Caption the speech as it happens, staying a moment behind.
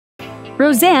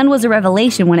Roseanne was a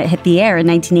revelation when it hit the air in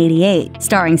 1988.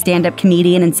 Starring stand-up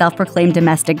comedian and self-proclaimed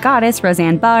domestic goddess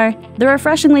Roseanne Barr, the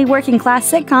refreshingly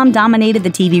working-class sitcom dominated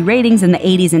the TV ratings in the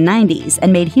 80s and 90s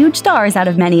and made huge stars out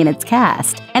of many in its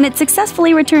cast. And it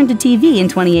successfully returned to TV in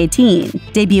 2018,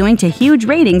 debuting to huge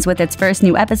ratings with its first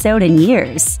new episode in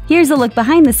years. Here's a look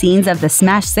behind the scenes of the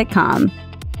smash sitcom.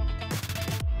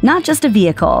 Not just a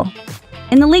vehicle.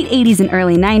 In the late 80s and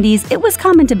early 90s, it was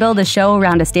common to build a show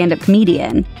around a stand-up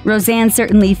comedian. Roseanne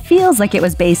certainly feels like it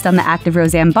was based on the active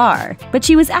Roseanne Barr, but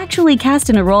she was actually cast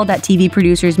in a role that TV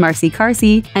producers Marcy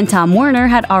Carsey and Tom Werner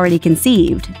had already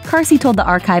conceived. Carsey told the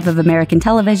Archive of American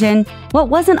Television, "What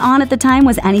wasn't on at the time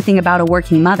was anything about a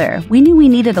working mother. We knew we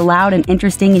needed a loud and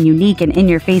interesting and unique and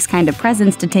in-your-face kind of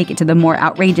presence to take it to the more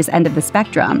outrageous end of the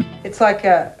spectrum." It's like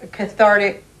a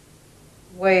cathartic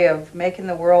way of making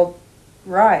the world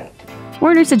right.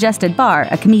 Werner suggested Barr,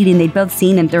 a comedian they'd both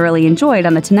seen and thoroughly enjoyed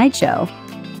on The Tonight Show.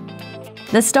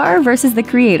 The star versus the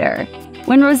creator.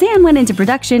 When Roseanne went into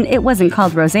production, it wasn't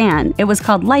called Roseanne, it was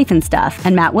called Life and Stuff,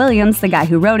 and Matt Williams, the guy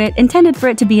who wrote it, intended for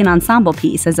it to be an ensemble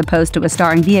piece as opposed to a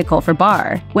starring vehicle for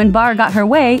Barr. When Barr got her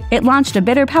way, it launched a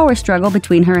bitter power struggle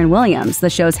between her and Williams,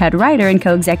 the show's head writer and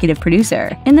co-executive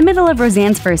producer. In the middle of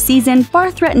Roseanne's first season, Barr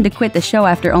threatened to quit the show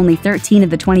after only 13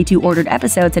 of the 22 ordered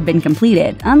episodes had been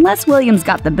completed, unless Williams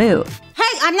got the boot.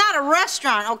 Hey, I'm not a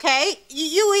restaurant, okay?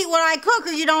 You eat what I cook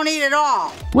or you don't eat at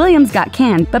all. Williams got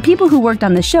canned, but people who worked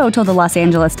on the show told the Los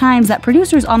Angeles Times that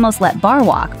producers almost let Barr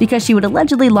walk because she would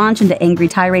allegedly launch into angry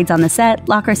tirades on the set,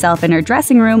 lock herself in her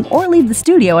dressing room, or leave the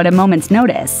studio at a moment's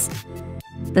notice.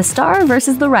 The star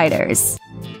versus the writers.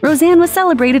 Roseanne was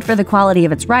celebrated for the quality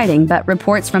of its writing, but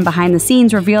reports from behind the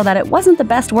scenes reveal that it wasn't the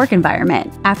best work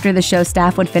environment. After the show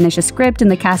staff would finish a script and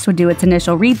the cast would do its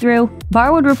initial read-through,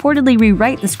 Barr would reportedly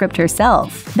rewrite the script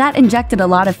herself. That injected a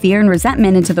lot of fear and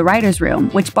resentment into the writer's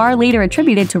room, which Barr later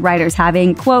attributed to writers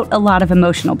having, quote, a lot of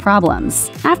emotional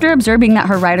problems. After observing that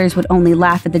her writers would only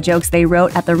laugh at the jokes they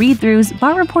wrote at the read-throughs,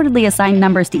 Barr reportedly assigned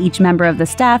numbers to each member of the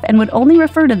staff and would only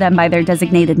refer to them by their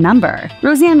designated number.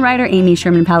 Roseanne writer Amy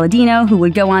Sherman Palladino, who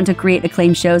would go on to create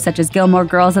acclaimed shows such as Gilmore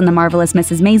Girls and The Marvelous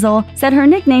Mrs. Maisel, said her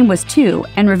nickname was Two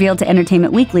and revealed to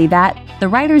Entertainment Weekly that the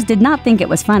writers did not think it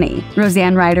was funny.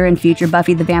 Roseanne writer and future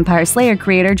Buffy the Vampire Slayer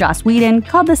creator Joss Whedon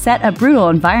called the set a brutal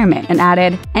environment and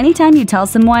added, "Anytime you tell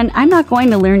someone, I'm not going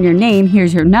to learn your name,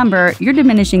 here's your number, you're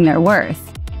diminishing their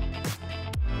worth."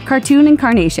 Cartoon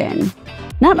incarnation.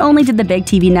 Not only did the big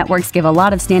TV networks give a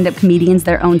lot of stand-up comedians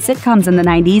their own sitcoms in the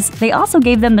 90s, they also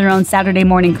gave them their own Saturday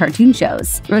morning cartoon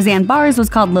shows. Roseanne Barr's was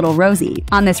called Little Rosie.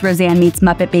 On this Roseanne Meets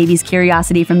Muppet Babies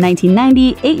curiosity from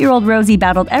 1990, 8-year-old Rosie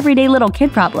battled everyday little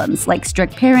kid problems, like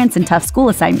strict parents and tough school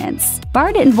assignments.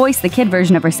 Barr didn't voice the kid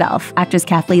version of herself. Actress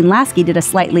Kathleen Lasky did a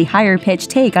slightly higher-pitched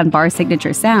take on Barr's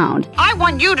signature sound. I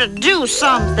want you to do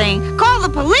something. Call the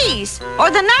police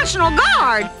or the National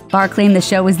Guard. Barr claimed the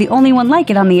show was the only one like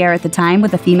it on the air at the time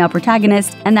with a female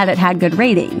protagonist and that it had good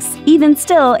ratings. Even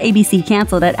still, ABC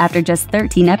canceled it after just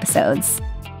 13 episodes.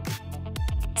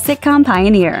 Sitcom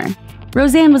pioneer.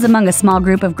 Roseanne was among a small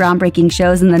group of groundbreaking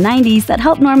shows in the 90s that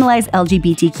helped normalize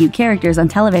LGBTQ characters on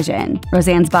television.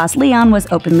 Roseanne's boss Leon was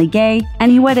openly gay, and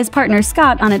he wed his partner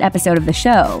Scott on an episode of the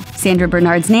show. Sandra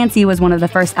Bernard's Nancy was one of the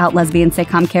first out lesbian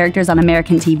sitcom characters on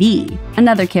American TV.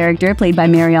 Another character, played by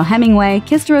Mariel Hemingway,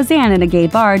 kissed Roseanne in a gay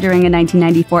bar during a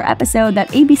 1994 episode that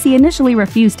ABC initially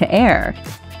refused to air.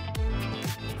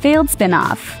 Failed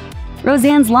spin-off.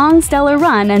 Roseanne's long, stellar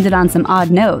run ended on some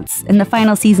odd notes. In the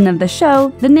final season of the show,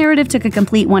 the narrative took a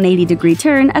complete 180-degree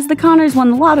turn as the Connors won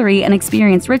the lottery and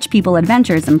experienced rich people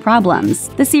adventures and problems.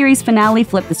 The series finale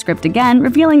flipped the script again,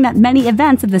 revealing that many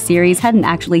events of the series hadn't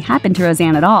actually happened to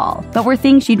Roseanne at all, but were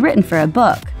things she'd written for a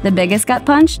book. The biggest gut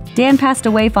punch? Dan passed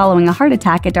away following a heart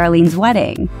attack at Darlene's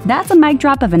wedding. That's a mic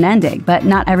drop of an ending, but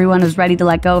not everyone was ready to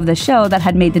let go of the show that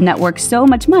had made the network so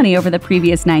much money over the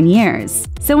previous 9 years.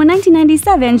 So in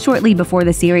 1997, shortly before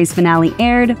the series finale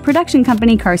aired, production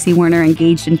company Carsey Werner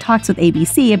engaged in talks with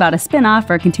ABC about a spin-off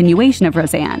or a continuation of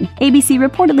Roseanne. ABC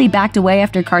reportedly backed away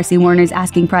after Carsey Werner's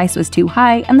asking price was too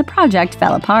high and the project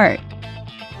fell apart.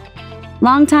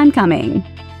 Long time coming.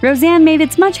 Roseanne made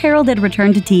its much heralded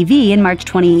return to TV in March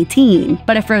 2018,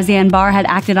 but if Roseanne Barr had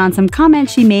acted on some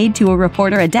comments she made to a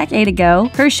reporter a decade ago,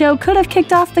 her show could have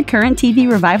kicked off the current TV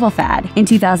revival fad. In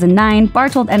 2009, Barr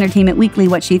told Entertainment Weekly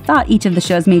what she thought each of the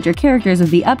show's major characters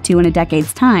would be up to in a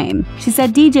decade's time. She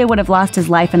said DJ would have lost his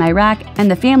life in Iraq,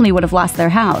 and the family would have lost their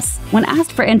house. When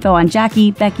asked for info on Jackie,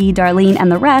 Becky, Darlene,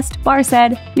 and the rest, Barr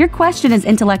said, "Your question is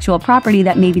intellectual property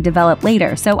that may be developed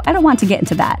later, so I don't want to get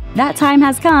into that. That time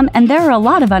has come, and there are a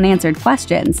lot of unanswered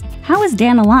questions. How is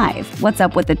Dan alive? What's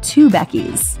up with the two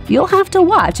Beckys? You'll have to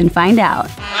watch and find out."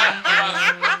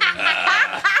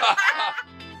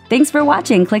 Thanks for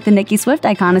watching. Click the Nikki Swift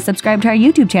icon to subscribe to our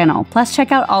YouTube channel. Plus,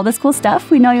 check out all this cool stuff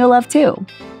we know you'll love too.